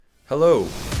Hello,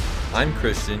 I'm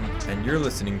Christian, and you're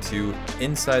listening to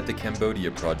Inside the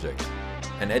Cambodia Project,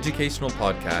 an educational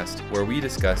podcast where we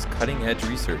discuss cutting-edge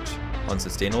research on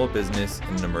sustainable business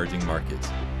in emerging markets.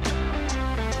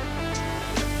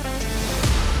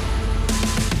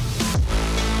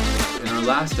 In our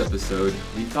last episode,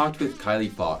 we talked with Kylie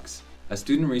Fox, a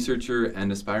student researcher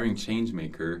and aspiring change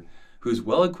maker who's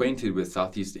well acquainted with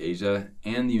Southeast Asia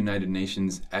and the United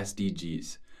Nations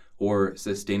SDGs, or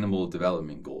Sustainable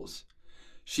Development Goals.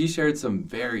 She shared some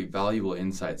very valuable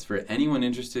insights for anyone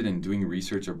interested in doing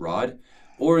research abroad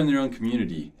or in their own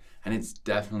community, and it's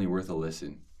definitely worth a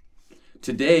listen.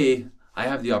 Today, I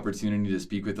have the opportunity to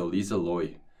speak with Oliza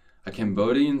Loy, a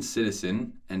Cambodian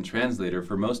citizen and translator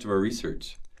for most of our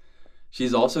research.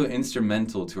 She's also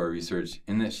instrumental to our research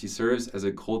in that she serves as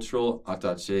a cultural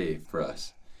attaché for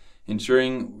us,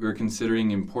 ensuring we're considering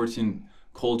important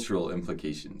cultural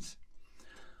implications.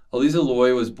 Oliza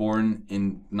Loy was born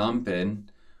in Phnom Penh,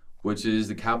 which is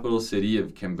the capital city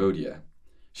of Cambodia.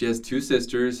 She has two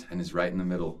sisters and is right in the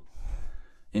middle.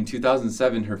 In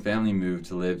 2007, her family moved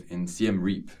to live in Siem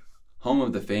Reap, home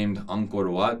of the famed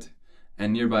Angkor Wat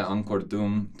and nearby Angkor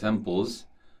Thom temples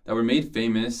that were made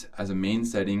famous as a main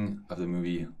setting of the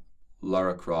movie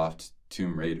Lara Croft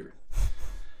Tomb Raider.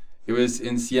 It was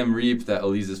in Siem Reap that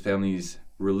Oliza's family's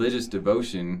religious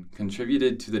devotion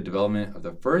contributed to the development of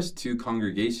the first two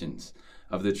congregations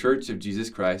of the Church of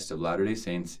Jesus Christ of Latter-day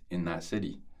Saints in that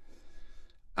city.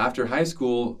 After high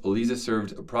school, Oliza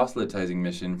served a proselytizing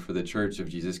mission for the Church of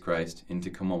Jesus Christ in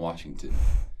Tacoma, Washington.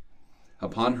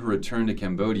 Upon her return to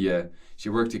Cambodia, she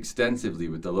worked extensively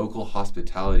with the local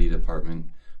hospitality department,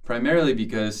 primarily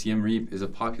because Siem Reap is a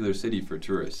popular city for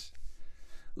tourists.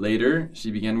 Later,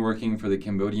 she began working for the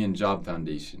Cambodian Job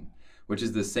Foundation, which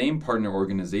is the same partner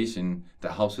organization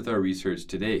that helps with our research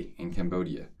today in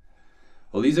Cambodia.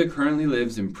 Oliza currently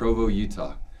lives in Provo,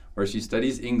 Utah, where she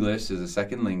studies English as a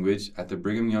second language at the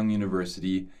Brigham Young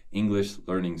University English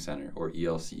Learning Center, or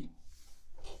ELC.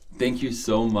 Thank you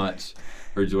so much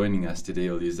for joining us today,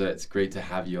 Oliza. It's great to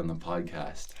have you on the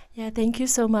podcast. Yeah, thank you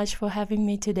so much for having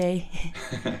me today.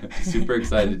 Super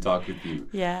excited to talk with you.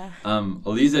 Yeah.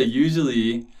 Oliza,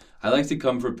 usually I like to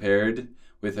come prepared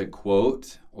with a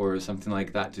quote or something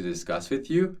like that to discuss with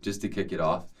you, just to kick it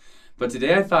off. But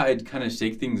today I thought I'd kind of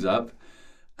shake things up,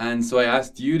 and so I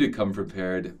asked you to come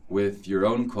prepared with your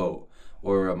own quote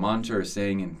or a mantra or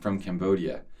saying from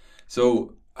Cambodia.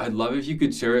 So I'd love if you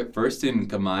could share it first in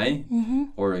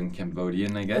Khmer or in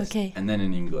Cambodian, I guess, okay. And then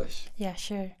in English. Yeah,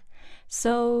 sure.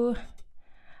 So,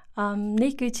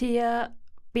 នេះគឺជា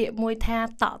ពាក្យមួយថា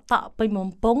តក់ពេញបំ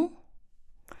ពង់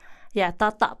Yeah, ត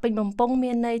ក់ពេញបំពង់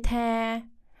មានន័យថា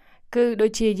គឺដូ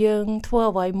ចជាយើងធ្វើ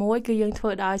អ្វីមួយគឺយើងធ្វើ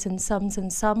ដោយសន្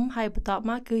សំហើយបន្ទាប់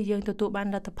មកគឺយើងទទួលបាន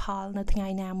លទ្ធផលនៅថ្ងៃ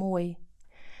ណាមួយ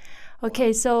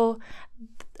Okay, so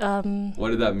what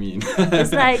did that mean?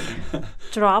 It's like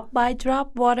drop by drop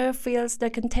water fills the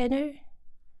container.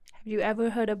 Have you ever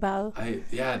heard about?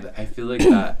 I feel like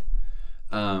that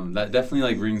that definitely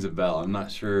like rings a bell. I'm not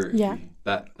sure. Yeah.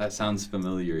 That sounds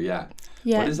familiar. Yeah.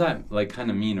 What does that like kind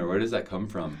of mean, or where does that come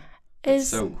from? It's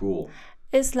so cool.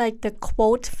 It's like the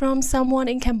quote from someone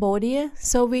in Cambodia.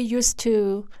 So we used to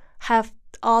have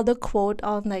all the quote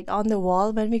on the wall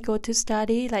when we go to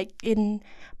study, like in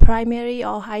primary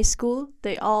or high school.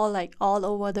 They all like all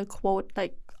over the quote,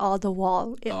 like all the wall.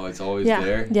 It's always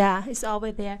there? Yeah, it's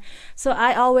always there. So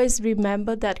I always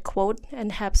remember that quote and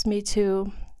helps me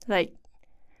to like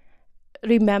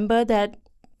remember that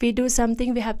we do something,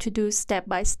 we have to do step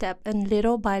by step and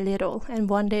little by little, and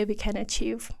one day we can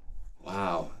achieve.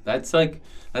 Wow, that's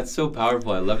so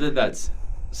powerful. I love that that's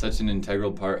such an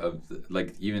integral part of like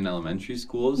even elementary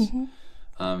schools.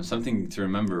 Something to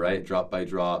remember, right? Drop by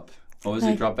drop. What was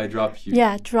it? Drop by drop?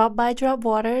 Drop by drop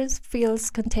water fills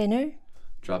container.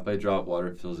 Drop by drop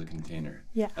water fills a container.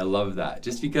 Yeah. I love that.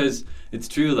 Just because it's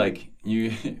true, like we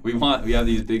have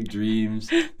these big dreams,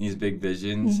 these big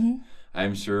visions.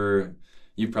 I'm sure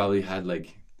you probably had like,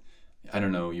 I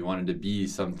don't know, you wanted to be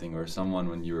something or someone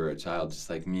when you were a child, just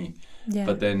like me. Yeah.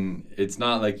 But then it's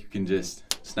not like you can just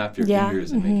snap your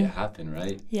fingers and make it happen,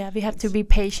 right? Yeah, we have to be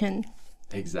patient.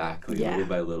 Exactly, little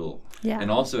by little. Yeah.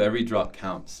 And also every drop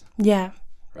counts. Yeah.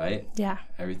 Right? Yeah.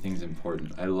 Everything's important.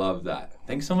 I love that.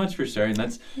 Thanks so much for sharing.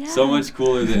 That's so much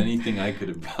cooler than anything I could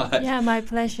have brought. Yeah, my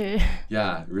pleasure.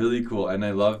 Yeah, really cool. And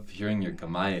I love hearing your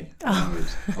Khmer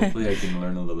language. Hopefully I can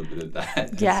learn a little bit of that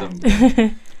at some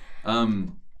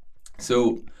point. So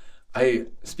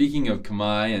speaking of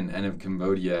Khmer and of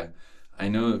Cambodia, I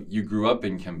know you grew up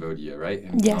in Cambodia, right?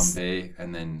 In Phnom Penh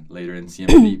and then later in Siem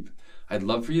Reap. I'd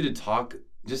love for you to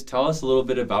just tell us a little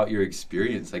bit about your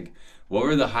experience. Like, what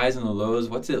were the highs and the lows?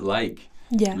 What's it like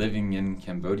living in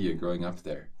Cambodia, growing up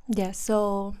there? Yeah,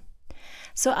 so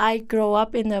I grow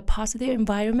up in a positive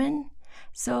environment.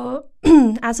 So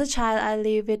as a child, I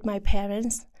live with my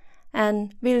parents,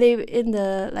 and we live in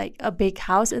a big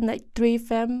house and 3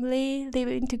 family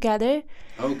living together.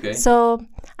 Okay. So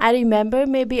I remember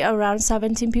maybe around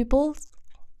 17 people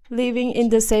living in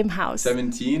the same house.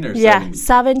 17 or 70? Yeah,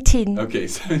 17. Okay,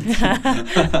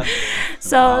 17.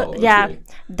 So wow, okay.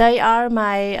 they are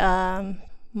my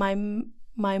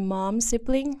my mom's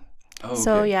sibling. Oh, okay.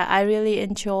 So yeah, I really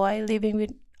enjoy living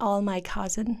with all my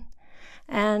cousins,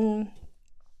 and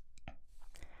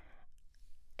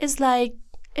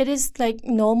it is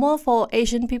normal for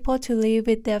Asian people to live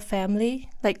with their family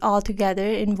all together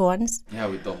in once. Yeah,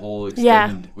 with the whole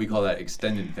extended. We call that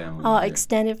extended family. Oh,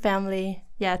 extended family.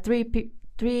 Yeah, three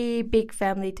big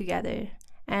family together.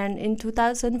 And in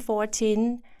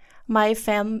 2014,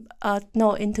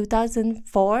 in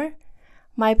 2004,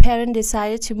 my parents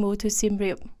decided to move to Siem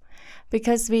Reap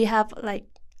because we have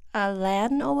a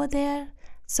land over there.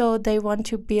 So they want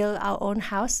to build our own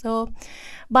house. So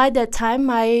by that time,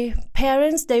 my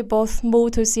parents, they both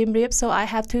moved to Siem Reap. So I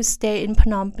have to stay in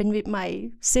Phnom Penh with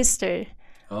my sister,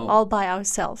 all by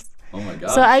ourselves. Oh my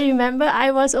gosh. So I remember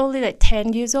I was only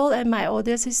 10 years old, and my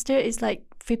older sister is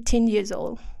 15 years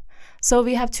old. So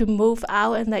we have to move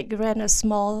out and rent a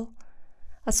small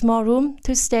room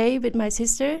to stay with my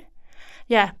sister.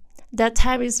 Yeah. That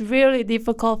time is really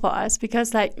difficult for us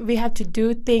because we have to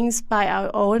do things by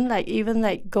our own,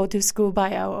 even go to school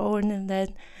by our own, and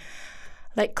then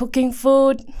cooking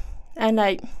food,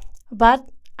 and but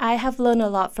I have learned a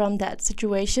lot from that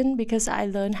situation because I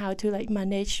learned how to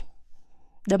manage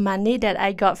the money that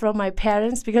I got from my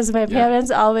parents, because my parents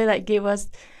always give us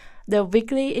the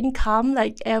weekly income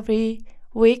every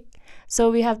week. So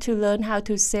we have to learn how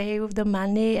to save the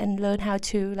money and learn how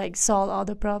to solve all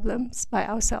the problems by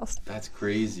ourselves. That's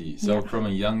crazy. So from a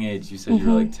young age, you said you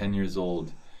were 10 years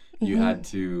old. You had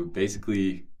to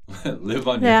basically live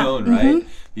on your own, right?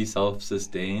 Be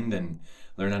self-sustained and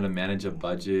learn how to manage a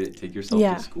budget, take yourself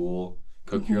to school,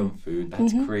 cook your own food.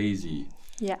 That's crazy.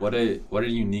 Yeah. What a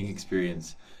unique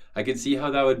experience. I could see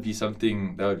how that would be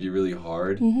something that would be really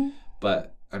hard,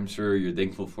 but I'm sure you're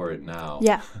thankful for it now.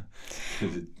 Yeah.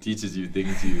 Because it teaches you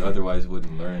things you otherwise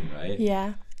wouldn't learn, right?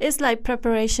 Yeah. It's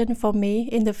preparation for me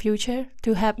in the future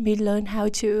to help me learn how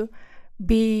to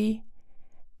be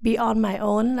on my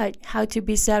own, how to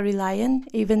be self-reliant,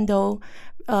 even though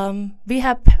we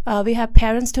have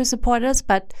parents to support us,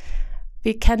 but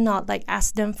we cannot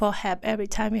ask them for help every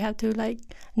time. We have to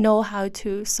know how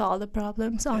to solve the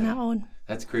problems on our own.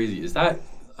 That's crazy. Is that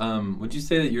would you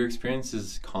say that your experience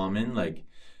is common?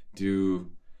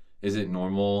 Is it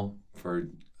normal for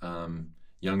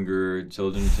younger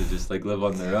children to just live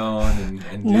on their own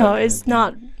and do No, it's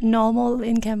not normal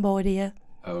in Cambodia.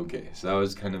 Okay, so that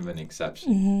was kind of an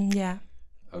exception. Yeah.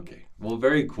 Okay, well,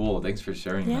 very cool. Thanks for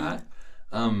sharing that.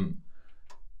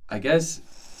 I guess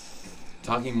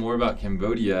talking more about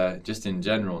Cambodia just in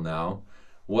general now,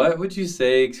 what would you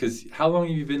say, because how long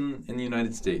have you been in the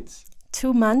United States?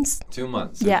 2 months. 2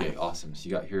 months. Yeah. Okay, awesome. So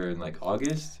you got here in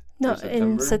August? No,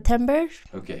 in September.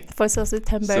 Okay. 1st of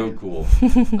September. So cool.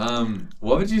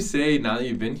 What would you say, now that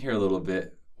you've been here a little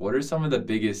bit, what are some of the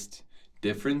biggest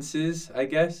differences, I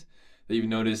guess, that you've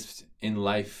noticed in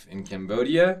life in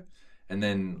Cambodia and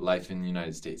then life in the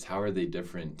United States? How are they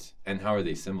different and how are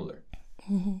they similar?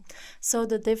 So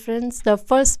the difference, the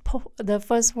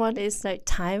first one is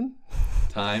time.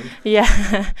 Time?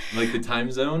 Yeah. The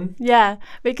time zone? Yeah,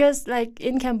 because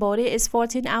in Cambodia it's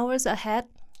 14 hours ahead.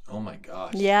 Oh my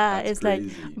gosh. Yeah, that's it's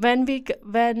crazy.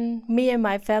 when me and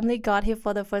my family got here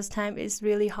for the first time, it's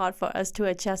really hard for us to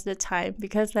adjust the time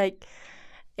because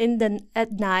at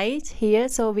night here,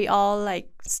 so we all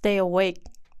stay awake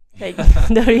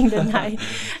during the night,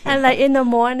 and in the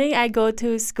morning I go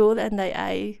to school and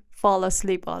I fall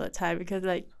asleep all the time because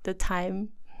the time.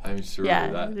 I'm sure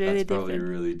really that's probably different.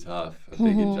 really tough, a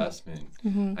big adjustment.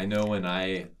 I know when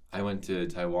I went to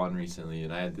Taiwan recently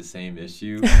and I had the same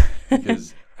issue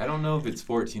because I don't know if it's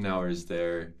 14 hours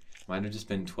there. Might have just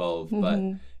been 12, but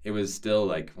it was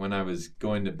still when I was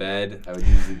going to bed, I would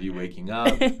usually be waking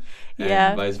up, and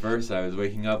vice versa. I was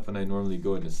waking up when I normally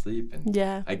go into sleep, and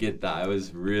I get that. I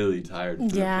was really tired for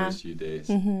the first few days.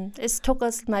 It took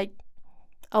us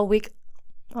a week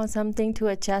or something to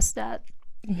adjust that.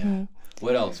 Yeah.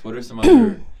 What else? What are some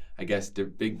other, I guess,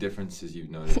 big differences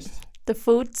you've noticed? The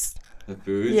foods. The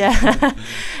foods? Yeah.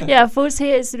 Yeah, foods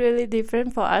here is really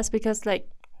different for us because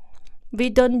we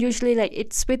don't usually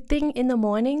eat sweet thing in the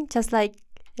morning, just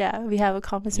we have a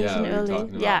conversation earlier.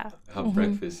 How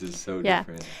breakfast is so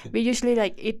different. We usually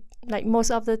eat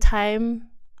most of the time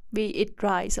we eat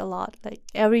rice a lot, like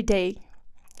every day.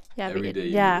 Yeah, Every day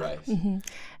you yeah. eat rice. Mm-hmm.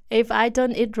 If I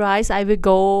don't eat rice, I will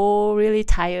go really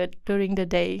tired during the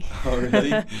day. Oh,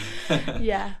 really?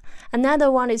 Yeah. Another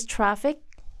one is traffic.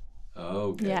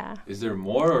 Oh, okay. Yeah. Is there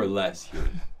more or less here?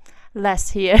 Less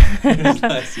here. There's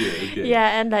less here, okay.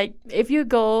 Yeah, and like if you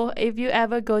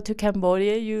ever go to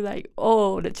Cambodia, you like,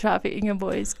 oh, the traffic in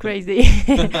Cambodia is crazy.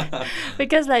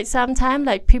 Because like sometimes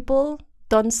like people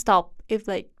don't stop if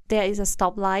like there is a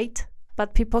stoplight,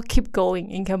 but people keep going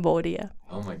in Cambodia.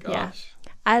 Oh my gosh. Yeah.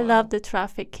 I love the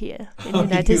traffic here in the Oh,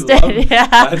 United you States. love- Yeah.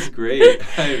 That's great.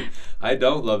 I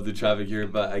don't love the traffic here,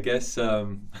 but I guess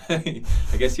I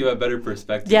guess you have better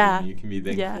perspective. Yeah. And you can be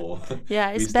thankful. Yeah,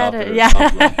 We it's stop better. at Yeah.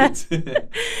 stoplights.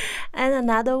 And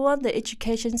another one, the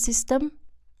education system.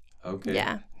 Okay.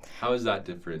 Yeah. How is that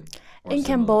different? or In similar?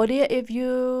 Cambodia, if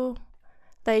you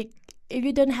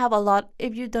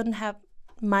don't have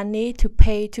money to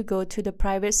pay to go to the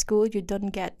private school, you don't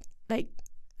get like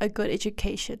a good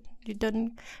education. You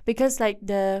don't, because like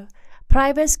the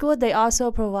private school, they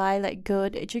also provide like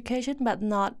good education, but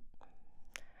not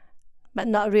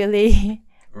really.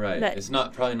 Right. like- It's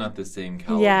probably not the same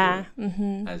caliber Yeah.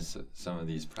 Mm-hmm. as some of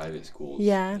these private schools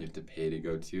Yeah. you have to pay to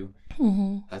go to.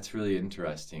 Mm-hmm. That's really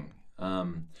interesting.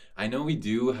 I know we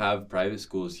do have private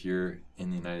schools here in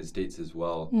the United States as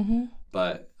well, Mm-hmm.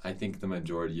 but I think the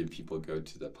majority of people go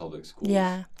to the public schools.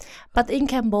 Yeah, but in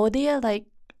Cambodia, like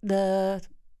the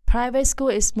private school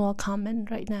is more common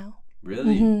right now.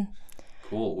 Really? Mm-hmm.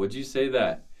 Cool. Would you say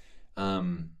that,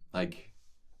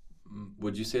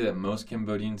 would you say that most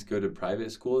Cambodians go to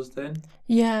private schools then?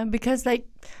 Yeah, because like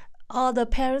all the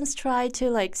parents try to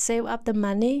like save up the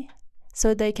money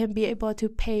so they can be able to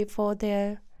pay for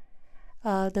their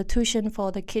the tuition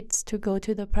for the kids to go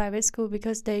to the private school,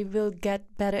 because they will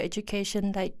get better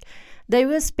education. Like they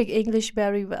will speak English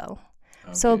very well.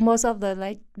 So Okay. most of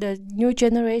the new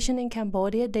generation in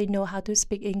Cambodia, they know how to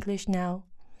speak English now.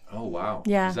 Oh, wow.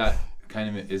 Yeah.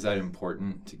 Is that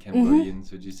important to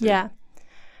Cambodians, would you say? Yeah.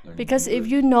 Learning Because if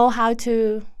English? you know how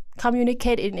to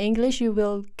communicate in English, you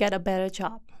will get a better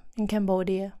job in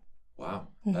Cambodia. Wow,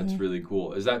 that's really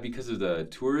cool. Is that because of the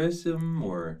tourism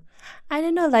or? I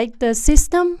don't know, like the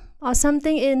system or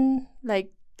something in like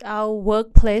our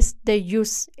workplace, they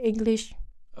use English.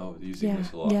 Oh, they use Yeah,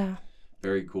 English a lot. yeah.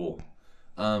 Very cool.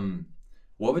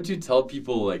 What would you tell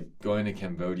people like going to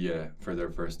Cambodia for their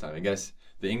first time? I guess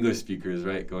the English speakers,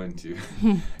 right, going to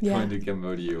Yeah. going to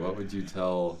Cambodia.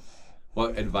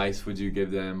 What advice would you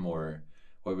give them, or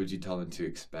what would you tell them to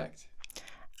expect?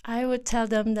 I would tell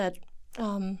them that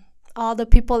all the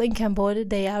people in Cambodia,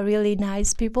 they are really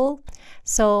nice people.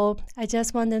 So I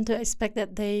just want them to expect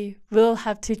that they will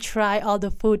have to try all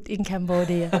the food in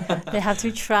Cambodia. They have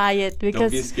to try it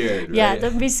because Don't be scared, right? yeah,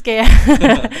 don't be scared.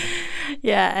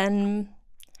 Yeah, and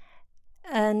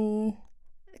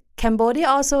Cambodia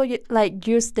also like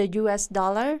use the US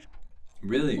dollar.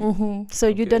 Really? So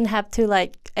you Okay. don't have to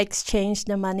like exchange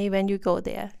the money when you go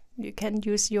there. You can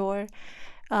use your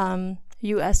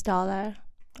US dollar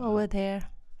over there.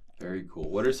 Very cool.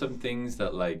 What are some things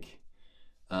that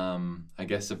I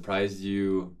guess surprised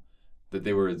you that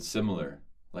they were similar,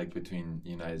 like between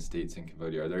United States and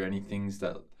Cambodia? Are there any things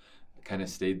that kind of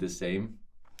stayed the same?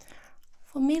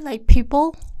 For me, like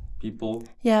people. People?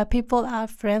 Yeah, people are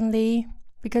friendly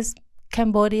because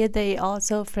Cambodia, they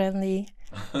also friendly.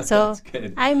 So That's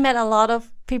good. I met a lot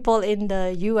of people in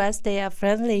the US, they are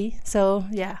friendly. So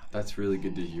yeah, That's really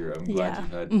good to hear. I'm glad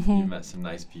Yeah. you met some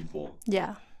nice people.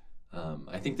 yeah,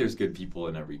 I think there's good people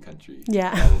in every country.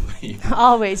 Yeah. Probably.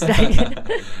 always like,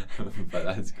 But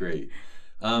that's great.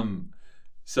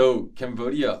 So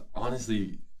Cambodia,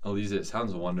 honestly, Oliza, it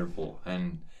sounds wonderful,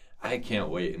 and I can't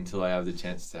wait until I have the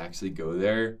chance to actually go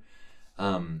there.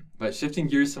 But shifting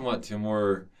gears somewhat to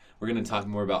we're going to talk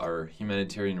more about our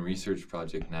humanitarian research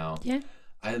project now. yeah.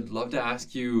 I'd love to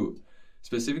ask you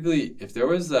specifically if there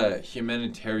was a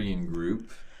humanitarian group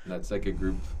that's like a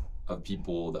group of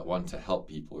people that want to help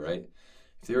people, right?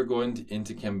 If they were going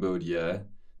into Cambodia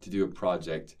to do a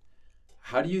project,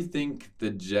 how do you think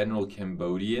the general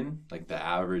Cambodian, like the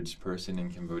average person in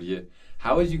Cambodia,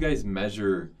 how would you guys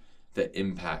measure the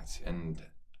impact, and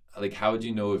like how would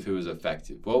you know if it was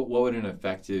effective? What would an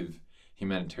effective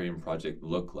humanitarian project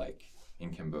look like in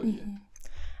Cambodia?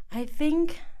 I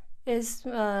think it's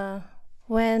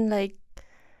when like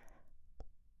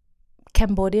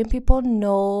Cambodian people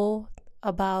know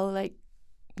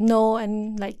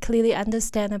and like clearly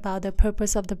understand about the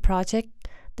purpose of the project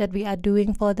that we are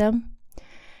doing for them.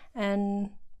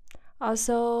 And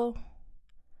also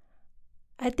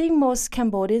I think most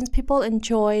Cambodian people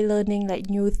enjoy learning like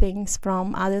new things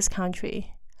from others'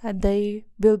 country. and they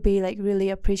will be like really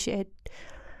appreciate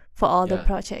for all the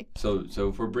project. So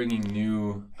if we're bringing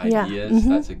new Yeah. ideas,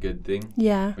 that's a good thing.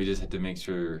 Yeah. We just have to make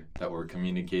sure that we're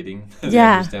communicating. They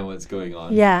Yeah. understand what's going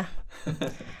on. Yeah.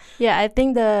 Yeah, I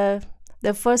think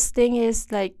the first thing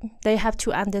is like they have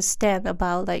to understand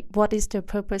about like what is the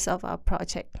purpose of our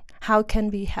project. How can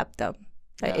we help them?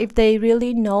 Like if they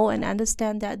really know and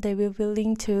understand that, they will be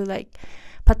willing to like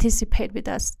participate with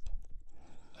us.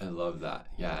 I love that.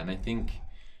 Yeah, and I think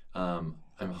I'm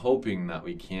hoping that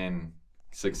we can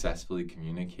successfully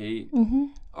communicate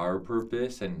our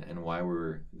purpose and why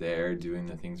we're there doing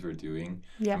the things we're doing.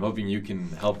 Yeah. I'm hoping you can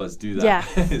help us do that.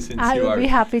 Yeah. Since I will be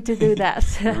happy to do that.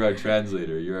 You're our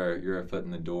translator. You're a foot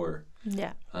in the door.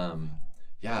 Yeah.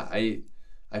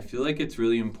 I feel like it's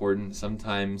really important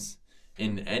sometimes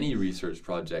in any research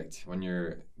project when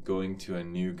you're going to a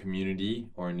new community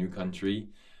or a new country.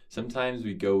 Sometimes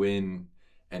we go in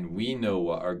and we know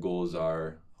what our goals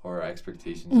are or our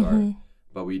expectations are,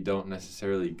 but we don't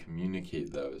necessarily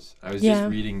communicate those. I was just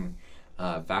reading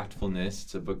Factfulness.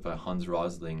 It's a book by Hans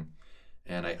Rosling,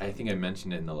 and I think I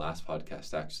mentioned it in the last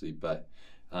podcast actually, but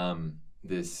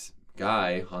this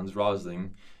guy, Hans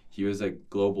Rosling, he was a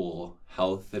global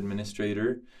health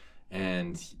administrator,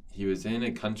 and he was in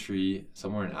a country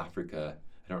somewhere in Africa,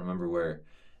 I don't remember where,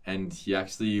 and he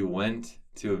actually went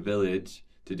to a village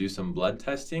to do some blood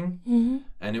testing,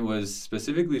 and it was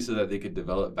specifically so that they could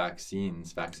develop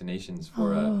vaccinations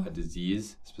for a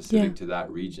disease specific to that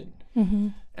region.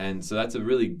 And so that's a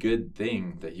really good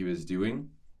thing that he was doing.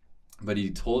 But he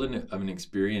told of an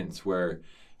experience where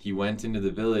he went into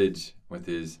the village with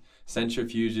his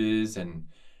centrifuges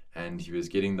and he was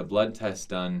getting the blood test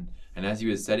done. And as he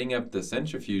was setting up the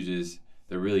centrifuges,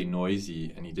 they're really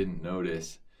noisy and he didn't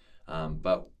notice.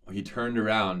 But he turned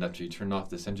around after he turned off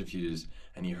the centrifuges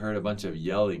and he heard a bunch of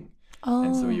yelling.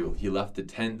 And so he left the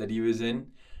tent that he was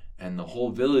in, and the whole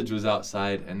village was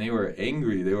outside and they were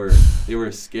angry. They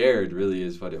were scared, really,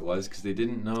 is what it was, because they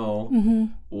didn't know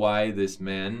why this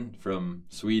man from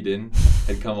Sweden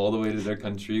had come all the way to their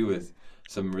country with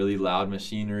some really loud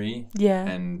machinery. Yeah.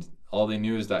 And all they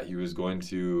knew is that he was going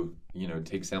to,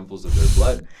 take samples of their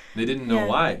blood. They didn't know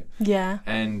why. Yeah.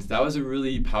 And that was a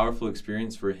really powerful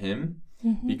experience for him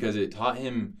because it taught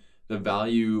him the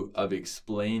value of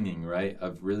explaining, right?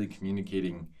 Of really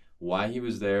communicating why he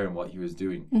was there and what he was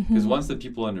doing. Because once the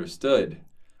people understood,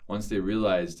 once they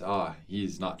realized,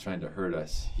 he's not trying to hurt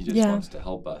us, he just wants to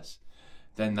help us,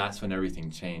 then that's when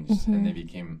everything changed and they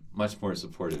became much more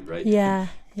supportive, right? Yeah.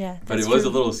 But it was a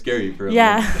little scary for him.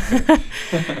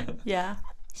 Yeah.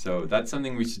 So that's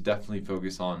something we should definitely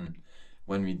focus on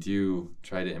when we do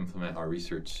try to implement our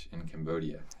research in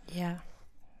Cambodia. Yeah.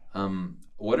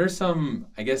 What are some,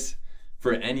 I guess,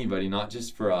 for anybody, not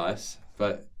just for us,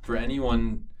 but for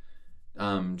anyone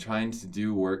trying to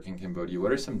do work in Cambodia,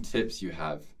 what are some tips you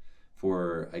have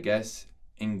for, I guess,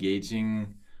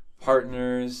 engaging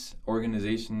partners,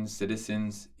 organizations,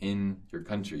 citizens in your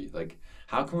country? Like,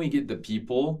 how can we get the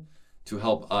people to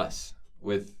help us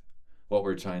with what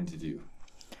we're trying to do?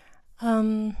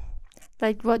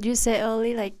 Like what you said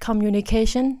earlier, like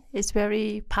communication is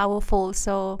very powerful.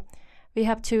 So we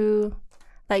have to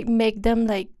like make them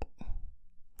like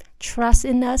trust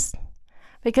in us,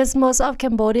 because most of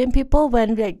Cambodian people,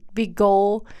 when like we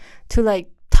go to like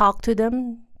talk to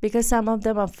them, because some of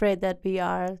them are afraid that we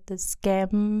are the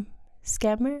scammer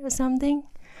or something.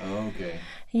 Oh, okay.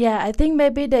 Yeah, I think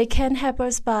maybe they can help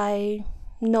us by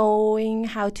knowing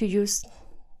how to use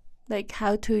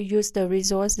the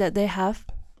resource that they have.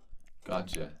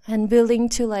 Gotcha. And willing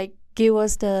to like give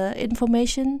us the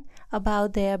information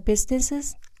about their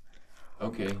businesses.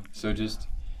 Okay, so just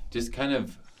kind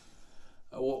of,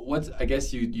 I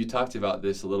guess you talked about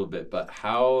this a little bit, but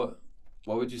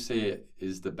what would you say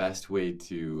is the best way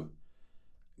to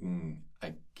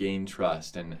gain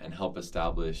trust and help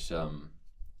establish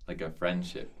like a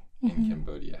friendship in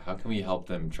Cambodia? How can we help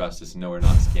them trust us and know we're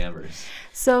not scammers?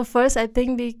 So first, I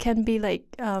think we can be like,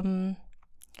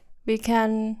 we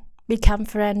can become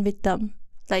friends with them,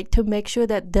 like to make sure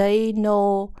that they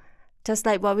know, just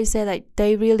like what we say, like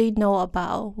they really know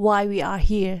about why we are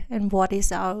here and what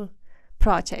is our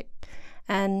project.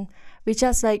 And we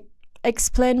just like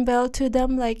explain well to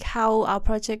them like how our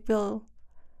project will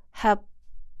help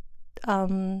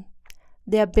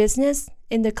their business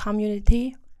in the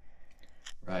community.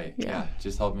 Right. Yeah.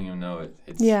 Just helping them know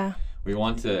it's we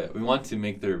want to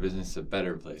make their business a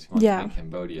better place. We want to make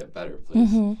Cambodia a better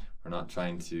place. We're not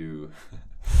trying to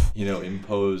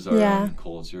impose our own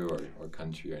culture or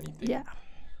country or anything. Yeah.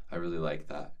 I really like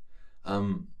that.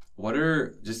 What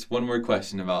are, just one more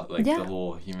question about the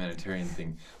whole humanitarian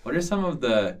thing. What are some of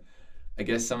the I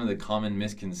guess some of the common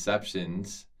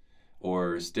misconceptions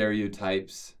or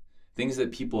stereotypes, things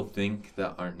that people think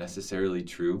that aren't necessarily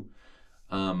true,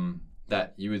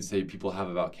 that you would say people have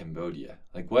about Cambodia?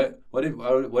 Like what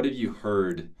have you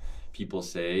heard people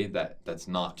say that's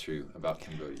not true about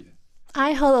Cambodia?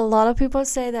 I heard a lot of people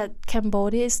say that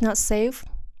Cambodia is not safe.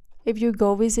 If you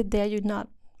go visit there,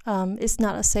 it's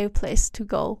not a safe place to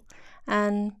go,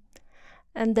 and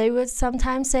they would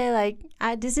sometimes say like,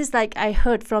 this is like I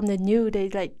heard from the news. They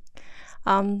like,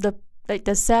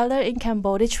 the seller in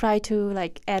Cambodia try to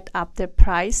like add up the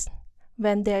price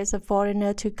when there's a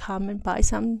foreigner to come and buy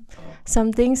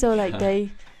something. So like they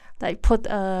like put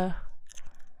add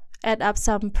up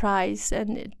some price,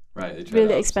 and it's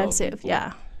really expensive. People.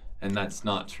 Yeah. And that's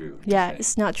not true. Yeah,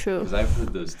 it's not true. Because I've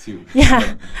heard those too.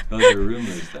 Yeah. Those are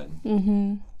rumors then.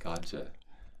 Mm-hmm. Gotcha.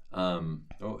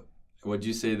 Would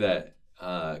you say that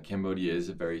Cambodia is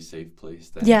a very safe place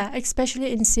then? Yeah,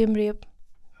 especially in Siem Reap.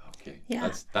 Okay.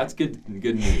 Yeah. That's good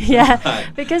news. Yeah,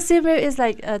 because Siem Reap is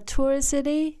like a tourist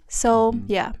city. So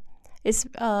yeah, it's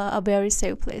a very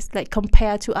safe place, like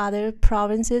compared to other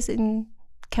provinces in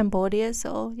Cambodia.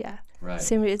 So yeah. Right.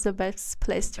 Siem Reap is the best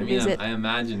place to visit. I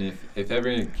imagine if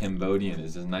every Cambodian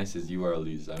is as nice as you are,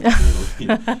 Oliza, I'm sure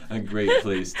it'll be a great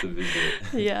place to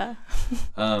visit. Yeah.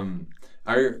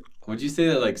 Would you say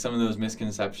that like some of those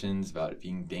misconceptions about it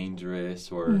being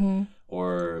dangerous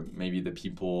or maybe the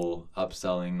people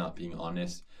upselling not being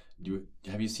honest,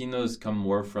 have you seen those come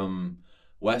more from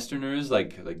Westerners,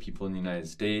 like people in the United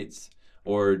States,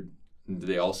 or do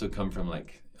they also come from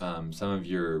like some of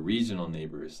your regional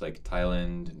neighbors like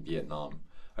Thailand and Vietnam?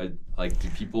 Do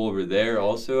people over there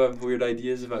also have weird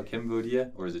ideas about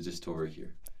Cambodia, or is it just over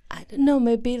here? I don't know.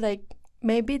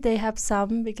 Maybe they have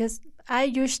some, because I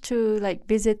used to like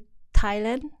visit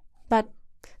Thailand, but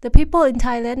the people in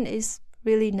Thailand is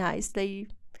really nice.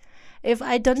 If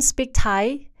I don't speak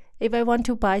Thai, if I want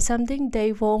to buy something,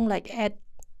 they won't like add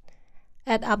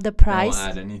up the price. They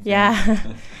won't add anything. Yeah,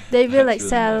 they will like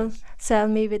really sell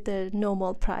me with the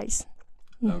normal price.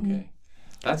 Mm-hmm. Okay,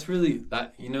 that's really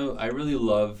I really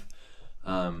love,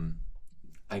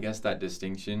 I guess that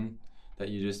distinction that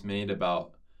you just made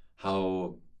about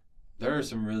how there are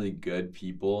some really good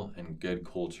people and good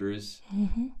cultures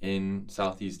in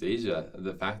Southeast Asia.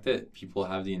 The fact that people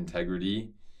have the integrity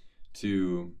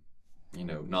to,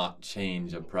 not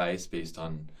change a price based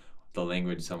on the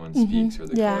language someone speaks or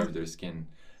the color of their skin.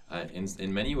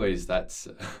 In many ways, that's,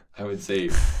 I would say,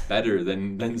 better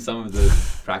than some of the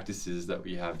practices that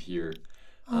we have here.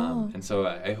 And so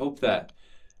I hope that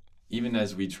even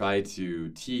as we try to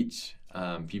teach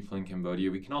people in Cambodia,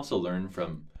 we can also learn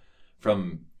from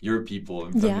your people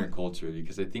and from your culture,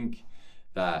 because I think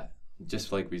that,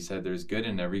 just like we said, there's good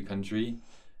in every country,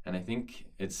 and I think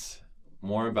it's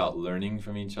more about learning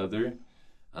from each other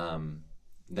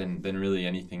than really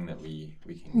anything that we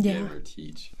can give or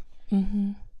teach.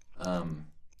 Mm-hmm.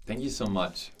 Thank you so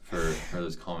much for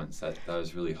those comments. That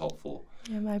was really helpful.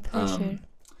 Yeah, my pleasure.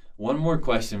 One more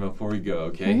question before we go,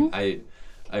 okay? Mm-hmm.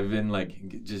 I've been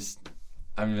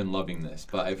I've been loving this,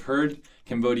 but I've heard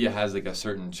Cambodia has like a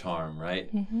certain charm,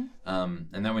 right? Mm-hmm.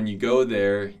 And then when you go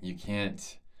there, you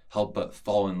can't help but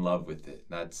fall in love with it.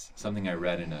 That's something I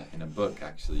read in a book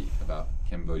actually about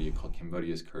Cambodia called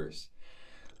Cambodia's Curse.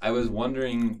 I was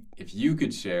wondering if you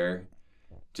could share,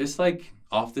 just like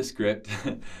off the script,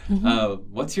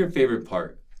 what's your favorite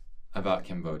part about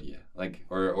Cambodia? Like,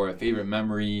 or a favorite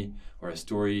memory or a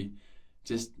story?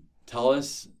 Just tell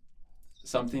us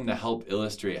something to help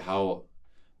illustrate how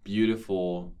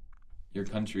beautiful your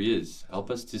country is.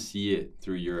 Help us to see it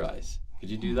through your eyes.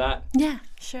 Could you do that? Yeah,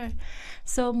 sure.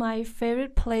 So my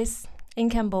favorite place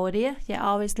in Cambodia,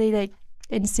 obviously like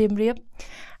in Siem Reap,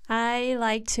 I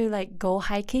like to like go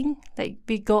hiking. Like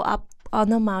we go up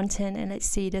on a mountain and like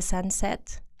see the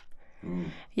sunset.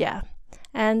 Yeah,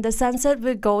 and the sunset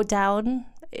will go down.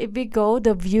 If we go,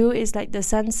 the view is like the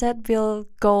sunset will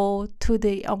go to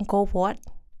the Angkor Wat.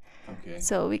 Okay.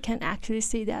 So we can actually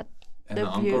see that. And the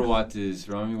Angkor Wat is,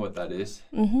 remind me what that is.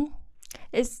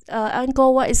 It's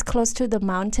Angkor Wat is close to the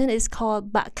mountain. It's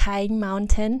called Bak Kaing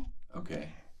Mountain. Okay.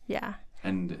 Yeah.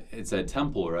 And it's a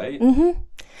temple, right?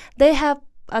 They have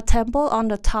a temple on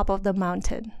the top of the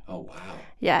mountain. Oh wow.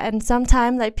 Yeah, and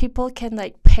sometimes like people can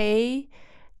like pay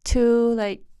to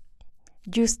like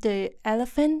use the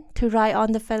elephant to ride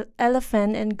on the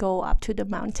elephant and go up to the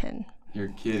mountain. You're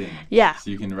kidding. Yeah. So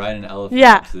you can ride an elephant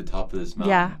up to the top of this mountain.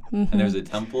 Yeah. And there's a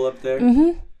temple up there?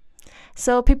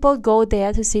 So people go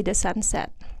there to see the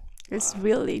sunset. It's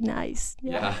really nice.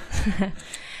 Yeah.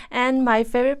 And my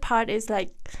favorite part is like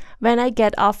when I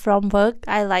get off from work,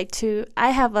 I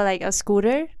have a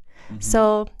scooter.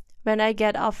 So when I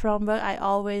get off from work, I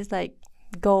always like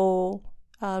go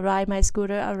ride my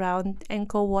scooter around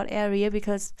Angkor Wat area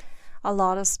because a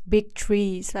lot of big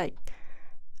trees like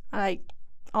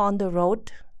on the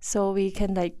road, so we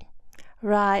can like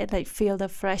ride, like feel the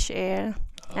fresh air.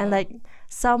 And like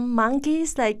some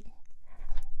monkeys, like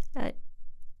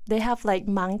they have like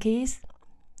monkeys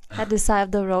at the side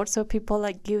of the road, so people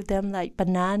like give them like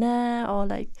banana or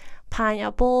like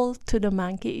pineapple to the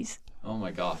monkeys. Oh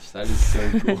my gosh, that is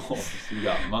so cool. So you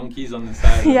got monkeys on the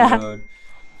side of the road,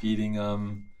 feeding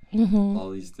them,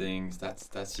 all these things.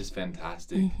 That's just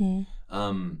fantastic.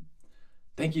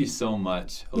 Thank you so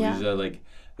much, Oliza. Like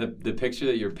the picture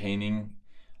that you're painting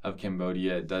of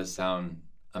Cambodia does sound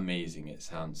amazing. It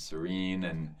sounds serene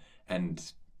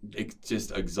and it's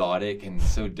just exotic and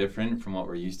so different from what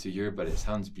we're used to here, but it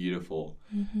sounds beautiful.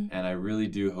 And I really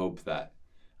do hope that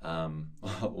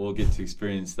we'll get to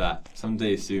experience that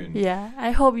someday soon. Yeah,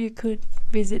 I hope you could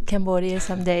visit Cambodia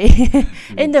someday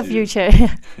in the future.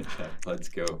 Yeah, let's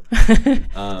go.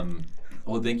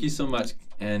 Well, thank you so much.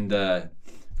 And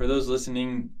for those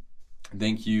listening,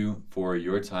 thank you for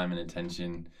your time and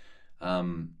attention.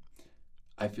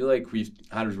 I feel like we've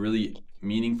had a really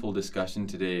meaningful discussion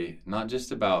today, not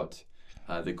just about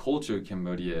the culture of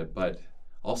Cambodia, but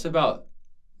also about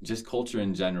just culture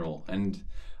in general. And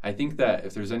I think that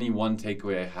if there's any one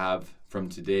takeaway I have from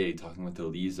today talking with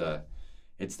Oliza,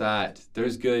 it's that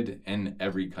there's good in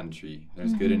every country.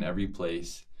 There's good in every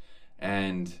place.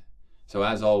 And so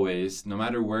as always, no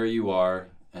matter where you are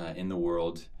in the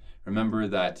world, remember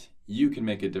that you can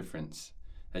make a difference,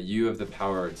 that you have the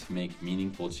power to make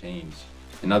meaningful change.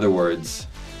 In other words,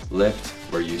 lift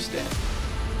where you stand.